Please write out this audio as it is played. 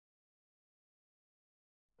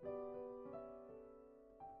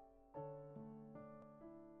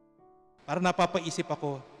Para napapaisip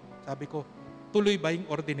ako, sabi ko, tuloy ba yung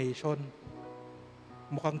ordination?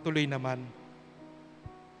 Mukhang tuloy naman.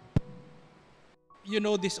 You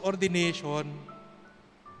know, this ordination,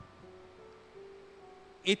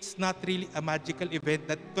 it's not really a magical event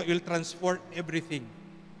that will transform everything.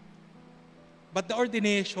 But the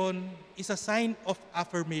ordination is a sign of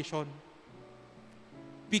affirmation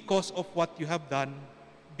because of what you have done,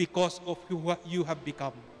 because of who you have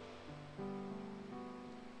become.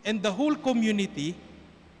 And the whole community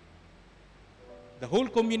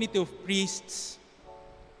of priests,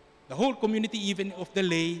 the whole community even of the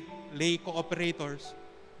lay cooperators,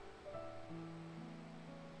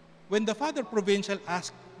 when the Father Provincial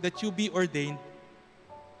asked that you be ordained,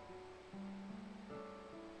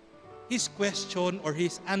 his question or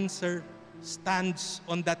his answer stands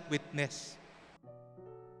on that witness.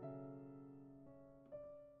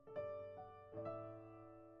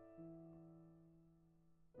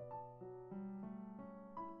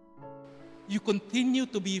 You continue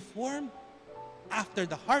to be formed after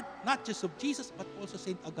the heart, not just of Jesus, but also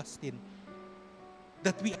St. Augustine.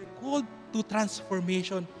 That we are called to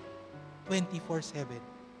transformation 24/7.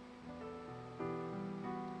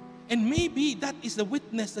 And maybe that is the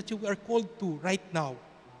witness that you are called to right now.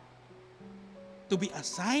 To be a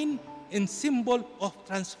sign and symbol of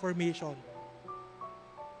transformation.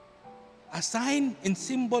 A sign and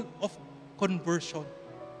symbol of conversion.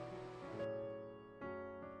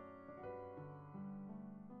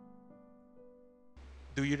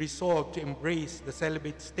 Do you resolve to embrace the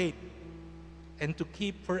celibate state and to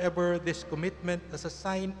keep forever this commitment as a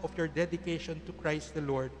sign of your dedication to Christ the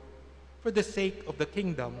Lord for the sake of the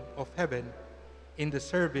kingdom of heaven in the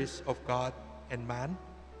service of God and man?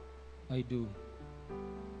 I do.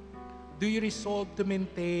 Do you resolve to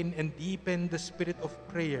maintain and deepen the spirit of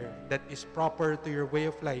prayer that is proper to your way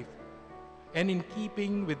of life, and in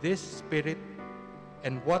keeping with this spirit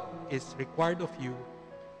and what is required of you,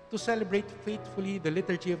 to celebrate faithfully the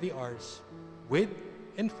liturgy of the hours with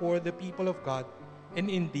and for the people of God,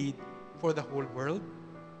 and indeed for the whole world?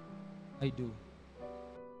 I do.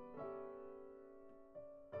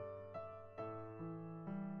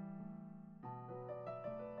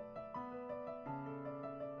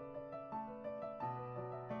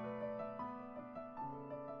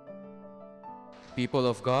 People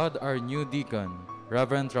of God, our new deacon,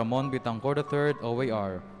 Reverend Ramon Bitancor III,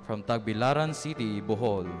 OAR, from Tagbilaran City,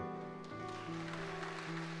 Bohol.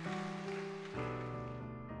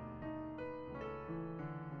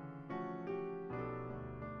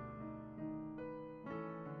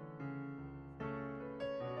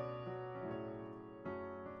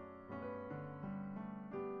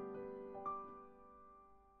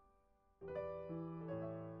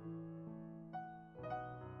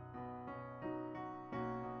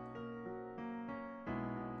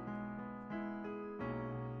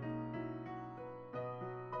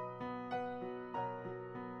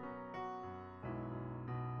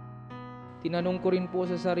 Tinanong ko rin po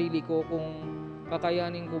sa sarili ko kung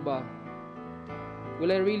kakayanin ko ba. Will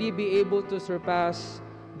I really be able to surpass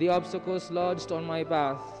the obstacles lodged on my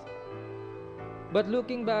path? But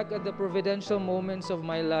looking back at the providential moments of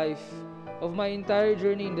my life, of my entire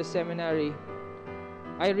journey in the seminary,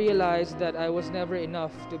 I realized that I was never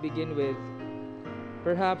enough to begin with.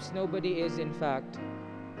 Perhaps nobody is, in fact.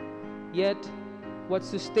 Yet, what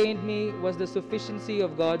sustained me was the sufficiency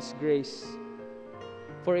of God's grace.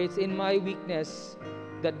 For it's in my weakness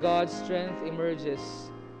that God's strength emerges.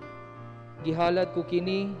 Gihalad ko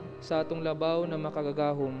kini sa atong labaw na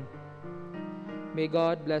makagagahom. May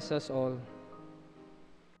God bless us all.